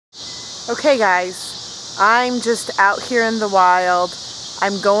Okay guys, I'm just out here in the wild.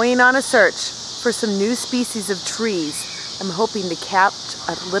 I'm going on a search for some new species of trees. I'm hoping to catch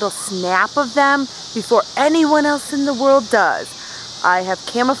a little snap of them before anyone else in the world does. I have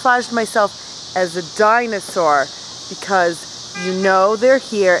camouflaged myself as a dinosaur because you know they're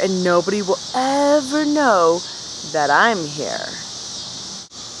here and nobody will ever know that I'm here.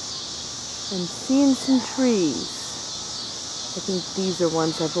 I'm seeing some trees. I think these are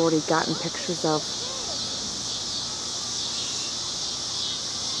ones I've already gotten pictures of.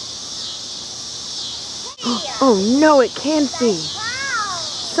 Oh no, it can't be.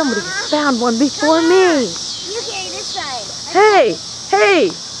 Somebody found one before me. You carry this side.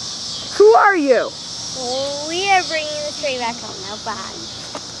 Hey, who are you? We are bringing the tree back home. Now bye.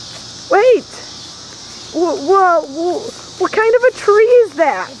 Wait. What kind of a tree is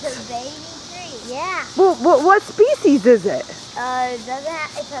that? It's a baby tree. Yeah. What species is it?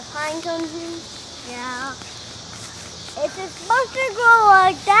 It's a pine cone tree. Yeah. It's supposed to grow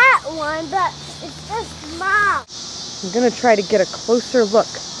like that one, but it's just small. I'm gonna try to get a closer look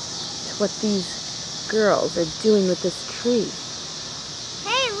to what these girls are doing with this tree.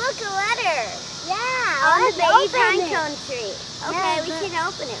 Hey, look, a letter. Yeah. On the baby pine cone tree. Okay, we can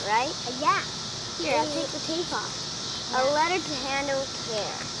open it, right? Yeah. Here, I'll take the tape off. A letter to handle with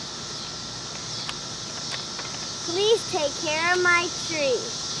care. Please take care of my tree.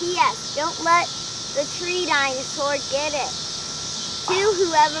 P.S. Don't let the tree dinosaur get it. To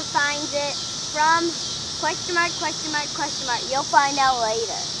whoever finds it from question mark. You'll find out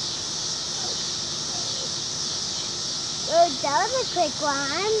later. Oh, that was a quick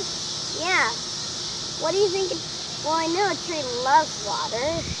one. Yeah. What do you think? Well, I know a tree loves water.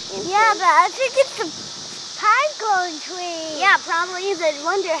 Yeah, but I think it's a pine cone tree. Yeah, probably. I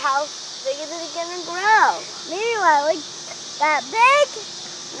wonder how big is it gonna grow? Maybe like that big?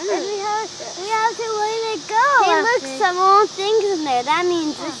 And we have to let it go. Hey, look, some old things in there. That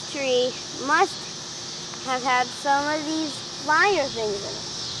means this tree must have had some of these flyer things in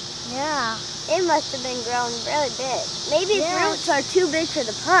it. Yeah. It must have been growing really big. Maybe its roots are too big for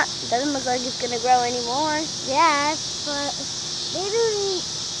the pot. It doesn't look like it's gonna grow anymore. Yes, but maybe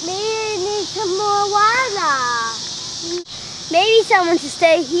it needs some more water. Maybe someone should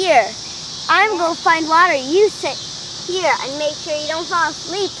stay here. I'm going to find water. You sit here and make sure you don't fall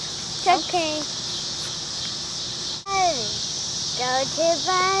asleep. Okay. Hey, go to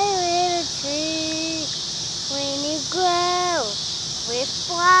my little tree when you grow with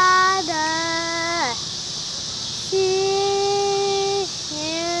water. She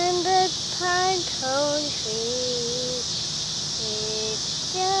and the pine cone tree.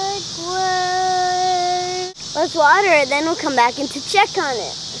 It's just grow. Let's water it, then we'll come back and to check on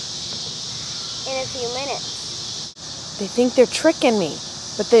it in a few minutes. They think they're tricking me,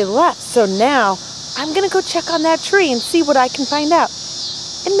 but they left. So now I'm gonna go check on that tree and see what I can find out.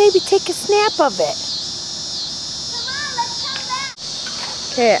 And maybe take a snap of it. Come on, let's come back.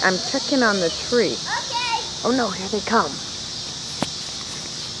 Okay, I'm checking on the tree. Okay. Oh no, here they come.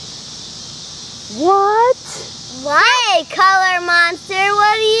 What? Hey, color monster,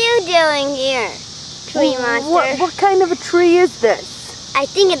 what are you doing here? Tree monster. What kind of a tree is this? I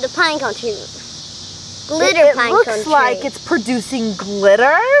think it's a pine cone tree. Glitter pine cone tree. It looks like it's producing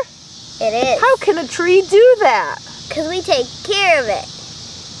glitter. It is. How can a tree do that? Because we take care of it.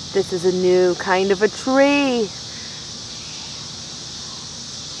 This is a new kind of a tree.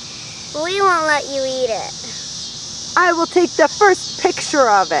 We won't let you eat it. I will take the first picture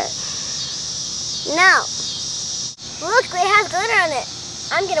of it. No. Look, it has glitter on it.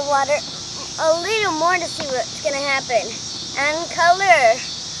 I'm going to water a little more to see what's going to happen. And color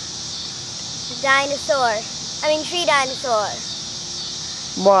tree dinosaur.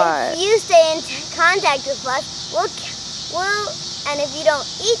 What? If you stay in contact with us, and if you don't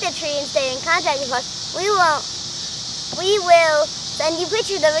eat the tree and stay in contact with us, we will send you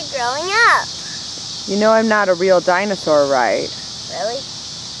pictures of it growing up. You know I'm not a real dinosaur, right? Really?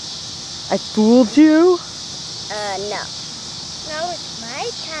 I fooled you? No. Now it's my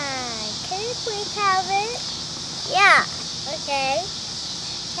time. Can you please have it? Yeah. Okay.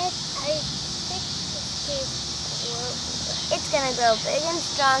 It's gonna grow big and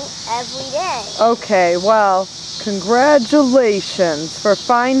strong every day. Okay, well, congratulations for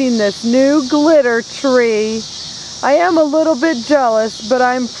finding this new glitter tree. I am a little bit jealous, but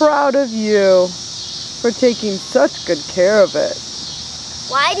I'm proud of you for taking such good care of it.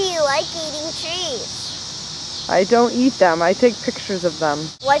 Why do you like eating trees? I don't eat them. I take pictures of them.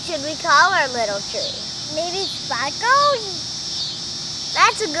 What should we call our little tree? Maybe Sparkles?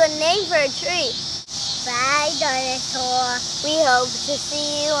 That's a good name for a tree. Bye, dinosaur. We hope to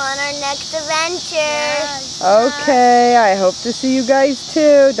see you on our next adventure. Okay, I hope to see you guys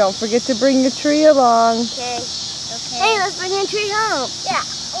too. Don't forget to bring your tree along. Okay. Hey, let's bring your tree home. Yeah.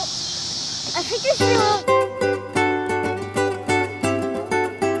 Oh, I think this tree will...